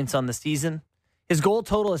 12 points on the season. His goal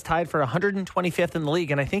total is tied for 125th in the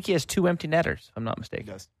league, and I think he has 2 empty netters, if I'm not mistaken.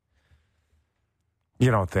 He does.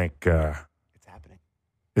 You don't think... It's happening.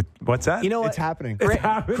 What's that? You know what? It's happening.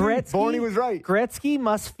 Gretzky was right. Gretzky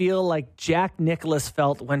must feel like Jack Nicklaus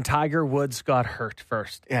felt when Tiger Woods got hurt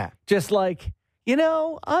first. Yeah. Just like...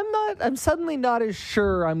 I'm suddenly not as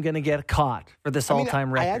sure I'm going to get caught for this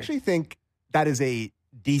all-time record. I actually think that is a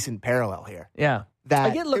decent parallel here. Yeah. that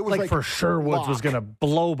Like it looked like for sure Woods was going to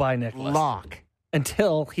blow by Nicholas. Lock.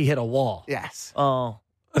 Until he hit a wall. Yes. Oh.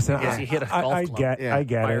 Listen, I guess he hit a golf I club. get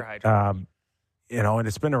Fire it. And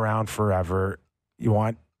it's been around forever. You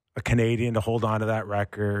want a Canadian to hold on to that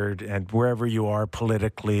record, and wherever you are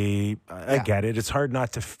politically, I get it. It's hard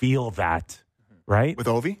not to feel that, right? With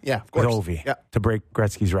Ovi? Yeah, of course. With Ovi, to break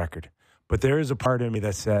Gretzky's record. But there is a part of me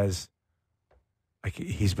that says, like,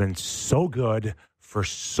 he's been so good for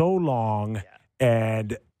so long,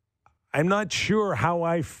 and I'm not sure how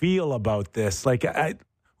I feel about this. Like,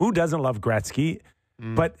 who doesn't love Gretzky?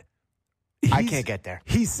 But I can't get there.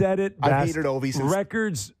 He said it best. I've hated Ovi since...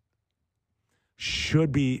 Records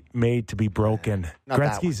should be made to be broken.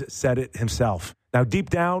 Gretzky's said it himself. Now, deep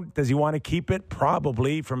down, does he want to keep it?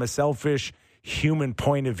 Probably. From a selfish human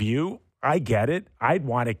point of view, I get it. I'd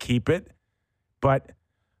want to keep it. But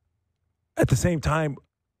at the same time,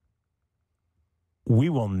 we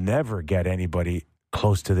will never get anybody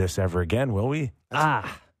close to this ever again, will we?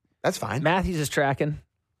 That's fine. Matthews is tracking.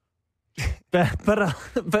 but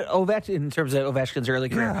Ovechkin, in terms of Ovechkin's early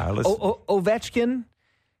career, Ovechkin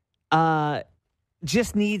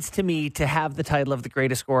just needs to me to have the title of the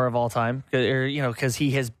greatest scorer of all time, because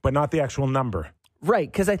he has, but not the actual number,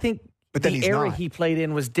 right? Because I think the era he played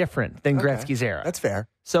in was different than Gretzky's era. That's fair.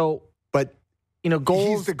 So, but goals.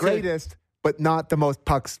 He's the greatest, but not the most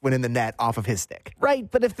pucks went in the net off of his stick.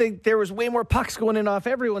 Right, but if there was way more pucks going in off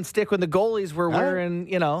everyone's stick when the goalies were wearing,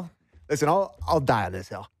 Listen, I'll die on this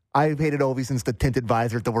hill. I've hated Ovi since the tinted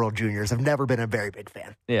visor at the World Juniors. I've never been a very big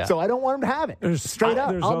fan. Yeah. So I don't want him to have it. Straight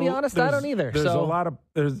up. I'll be honest, I don't either. There's a lot of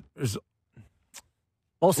there's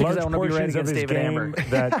mostly because I want to be right against David Amber.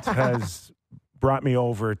 That has brought me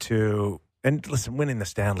over to, and listen, winning the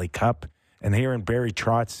Stanley Cup and hearing Barry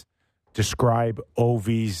Trotz describe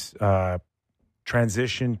Ovi's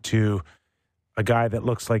transition to a guy that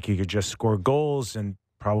looks like he could just score goals and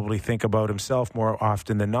probably think about himself more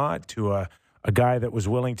often than not, to a guy that was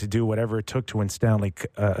willing to do whatever it took to win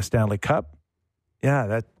a Stanley Cup.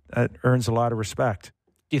 Yeah, that earns a lot of respect.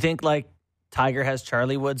 Do you think, like, Tiger has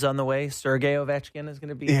Charlie Woods on the way? Sergei Ovechkin is going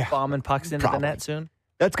to be bombing pucks into the net soon?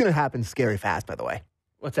 That's going to happen scary fast, by the way.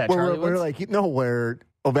 What's that, Charlie Woods? Where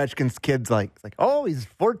Ovechkin's kid's like, oh, he's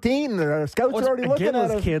 14. The scouts are already looking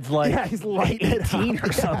at him. Kid's he's lighting 18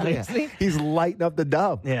 or something, isn't he? He's lighting up the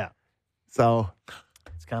dub. Yeah. So,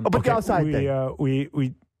 it's kind of but the outside thing.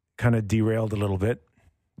 We kind of derailed a little bit,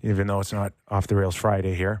 even though it's not Off the Rails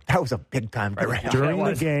Friday here. That was a big time derail. During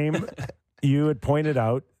the game, you had pointed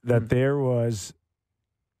out that there was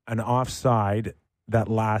an offside that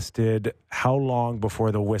lasted how long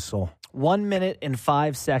before the whistle? 1 minute and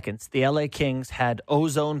 5 seconds. The LA Kings had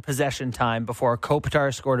ozone possession time before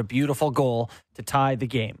Kopitar scored a beautiful goal to tie the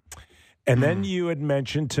game. And then you had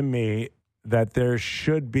mentioned to me that there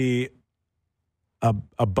should be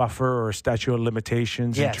a buffer or a statute of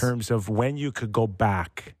limitations in terms of when you could go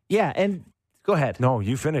back. Yeah, and go ahead. No,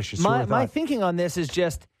 you finish. My thinking on this is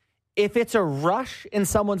just, if it's a rush and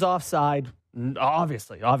someone's offside,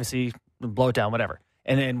 obviously blow it down, whatever,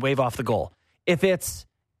 and then wave off the goal. If it's,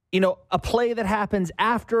 a play that happens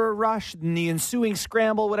after a rush, and the ensuing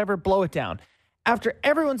scramble, whatever, blow it down. After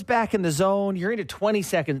everyone's back in the zone, you're into 20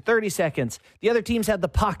 seconds, 30 seconds. The other team's had the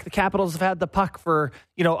puck. The Capitals have had the puck for,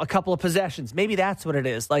 a couple of possessions. Maybe that's what it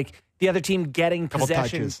is. Like, the other team getting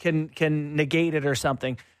possession can negate it or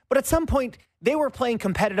something. But at some point, they were playing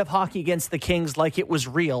competitive hockey against the Kings like it was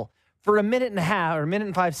real for a minute and a half or a minute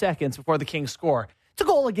and 5 seconds before the Kings score. It's a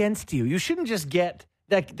goal against you. You shouldn't just get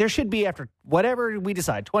that. There should be, after whatever we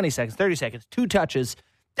decide, 20 seconds, 30 seconds, 2 touches.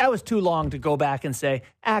 That was too long to go back and say,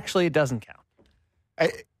 actually, it doesn't count.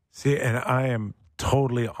 See, and I am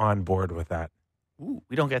totally on board with that. Ooh,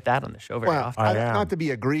 we don't get that on the show very often. Not to be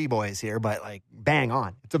agree boys here, but bang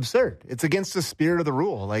on. It's absurd. It's against the spirit of the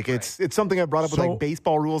rule. It's something I brought up with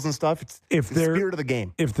baseball rules and stuff. It's the spirit of the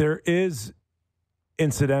game. If there is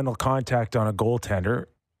incidental contact on a goaltender,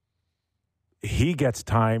 he gets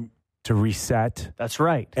time to reset. That's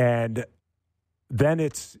right. And then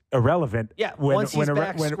it's irrelevant. Yeah, when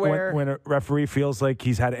a referee feels like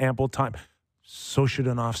he's had ample time. So should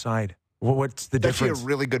an offside. Well, what's the difference? That's actually a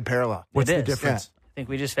really good parallel. What's the difference? Yeah. I think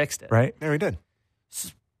we just fixed it. Right? Yeah, we did.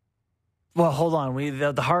 Well, hold on.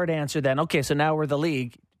 The hard answer then. Okay, so now we're the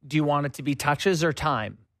league. Do you want it to be touches or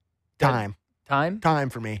time? Time. Time? Time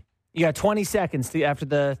for me. You got 20 seconds after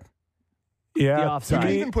the offside. You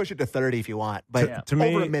can even push it to 30 if you want. But to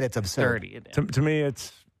me, over a minute's absurd. 30. To me,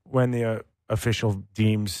 it's when the official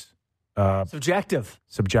deems... Subjective.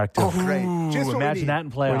 Oh, great. Imagine that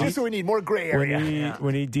in playoffs. Just so we need more gray area.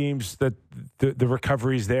 When he deems that the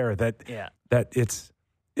recovery's there, that it's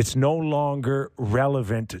It's no longer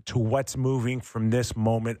relevant to what's moving from this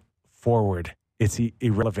moment forward. It's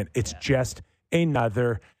irrelevant. It's just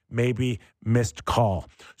another maybe missed call.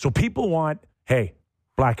 So people want, hey,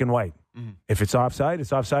 black and white. Mm-hmm. If it's offside,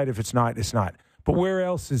 it's offside. If it's not, it's not. But where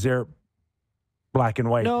else is there black and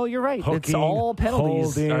white? No, you're right. Hooking, it's all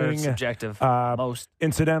penalties holding, are subjective. Most.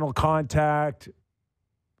 Incidental contact.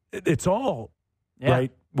 It's all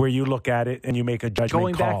right where you look at it and you make a judgment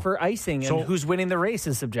Going call. back for icing and who's winning the race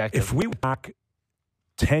is subjective. If we back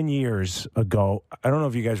 10 years ago, I don't know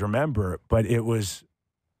if you guys remember, but it was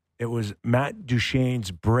Matt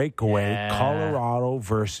Duchene's breakaway, Colorado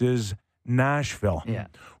versus Nashville,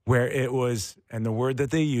 where it was, and the word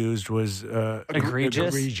that they used was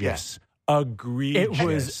egregious. Egregious. It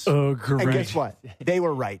Egregious. was egregious. And guess what? They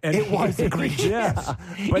were right. It was egregious. Yes.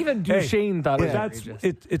 But, even Duchene thought it was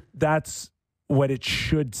egregious. That's what it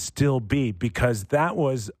should still be, because that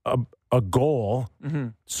was a goal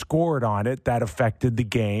scored on it that affected the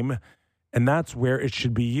game, and that's where it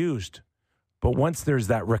should be used. But once there's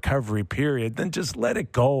that recovery period, then just let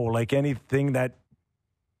it go, like anything that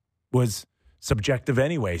was subjective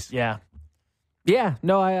anyways. Yeah.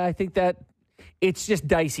 No, I think that it's just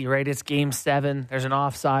dicey, right? It's game 7. There's an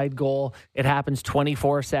offside goal. It happens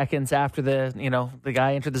 24 seconds after the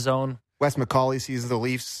guy entered the zone. Wes McCauley sees the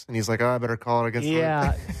Leafs, and he's like, I better call it against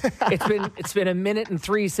the Leafs. It's been a minute and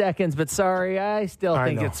 3 seconds, but sorry, I still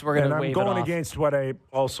think we're going to wave it off. I'm going against what I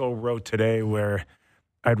also wrote today, where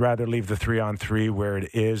I'd rather leave the 3-on-3 where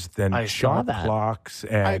it is than shot clocks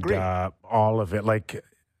and all of it. Like,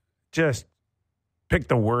 just pick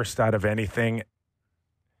the worst out of anything.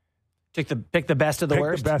 Pick the best of the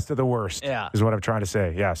worst? Pick the best of the worst is what I'm trying to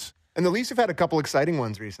say, yes. And the Leafs have had a couple exciting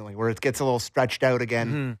ones recently where it gets a little stretched out again.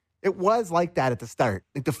 Mm-hmm. It was like that at the start.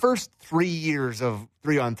 Like the first 3 years of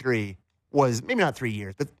 3-on-3 was, maybe not 3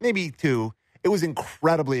 years, but maybe 2. It was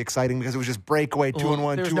incredibly exciting because it was just breakaway, 2-on-1,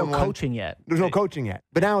 2-on-1. There was no coaching yet. There's no coaching yet.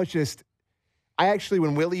 But now it's just,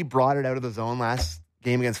 when Willie brought it out of the zone last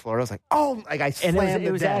game against Florida, I was like, I slammed and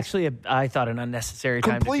it was actually, I thought, an unnecessary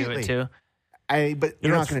time to do it, too. But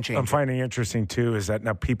you're not going to change I'm finding interesting, too, is that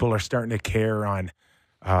now people are starting to care on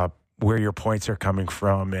where your points are coming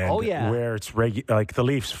from and where it's like the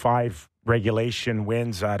Leafs 5 regulation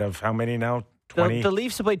wins out of how many now? 20? The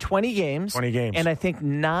Leafs have played 20 games. 20 games. And I think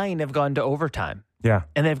 9 have gone to overtime. Yeah.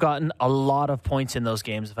 And they've gotten a lot of points in those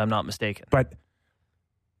games, if I'm not mistaken. But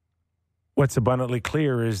what's abundantly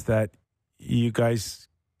clear is that you guys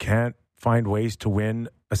can't find ways to win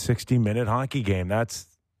a 60-minute hockey game. That's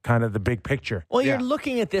kind of the big picture. Well, you're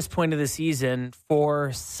looking at this point of the season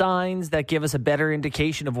for signs that give us a better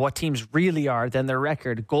indication of what teams really are than their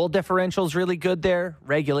record. Goal differential is really good there.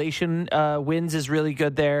 Regulation wins is really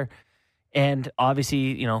good there. And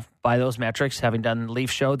obviously, by those metrics, having done the Leaf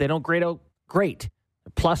show, they don't grade out great.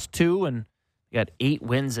 +2, and you got 8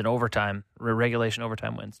 wins in overtime, regulation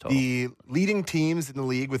overtime wins total. The leading teams in the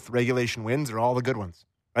league with regulation wins are all the good ones,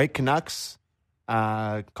 right? Canucks,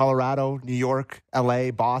 Colorado, New York,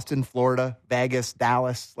 LA, Boston, Florida, Vegas,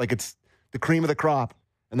 Dallas. Like, it's the cream of the crop.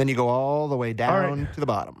 And then you go all the way down to the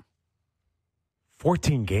bottom.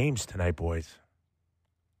 14 games tonight, boys.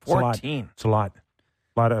 14. It's a lot.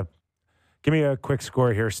 A lot of. Give me a quick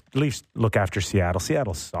score here. Leafs look after Seattle.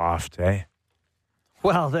 Seattle's soft, eh?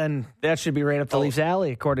 Well, then that should be right up the Leafs'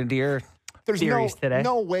 alley, according to your theories today.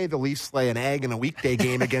 No way the Leafs lay an egg in a weekday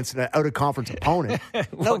game against an out-of-conference opponent.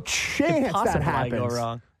 No chance that happens. Go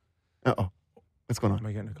wrong. Uh-oh. What's going on? Am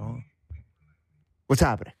I getting a call? What's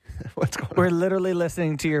happening? What's going on? We're literally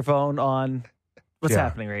listening to your phone on what's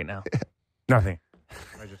happening right now. Nothing.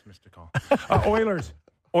 I just missed a call.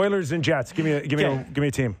 Oilers and Jets. Give me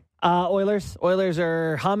a team. Oilers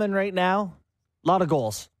are humming right now. A lot of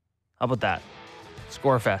goals. How about that?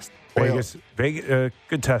 Score fest. Vegas,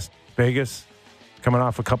 good test. Vegas coming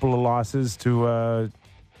off a couple of losses to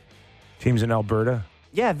teams in Alberta.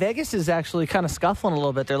 Yeah, Vegas is actually kind of scuffling a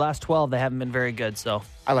little bit. Their last 12, they haven't been very good. So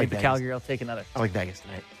I like the Vegas. Calgary. I'll take another. I like Vegas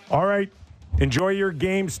tonight. All right. Enjoy your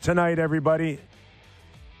games tonight, everybody.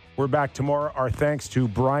 We're back tomorrow. Our thanks to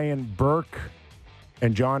Brian Burke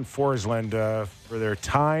and John Forsland for their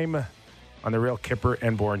time on the Real Kipper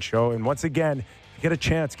and Bourne Show. And once again, if you get a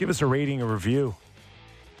chance, give us a rating, a review.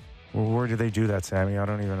 Where do they do that, Sammy? I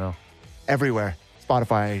don't even know. Everywhere.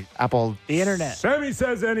 Spotify, Apple. The internet. Sammy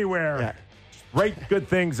says anywhere. Yeah. Write good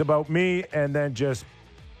things about me and then just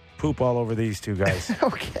poop all over these two guys.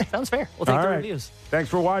 Okay. Sounds fair. We'll take all the right. reviews. Thanks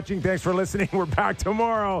for watching. Thanks for listening. We're back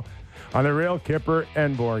tomorrow on the Real Kipper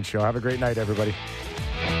and Bourne Show. Have a great night, everybody.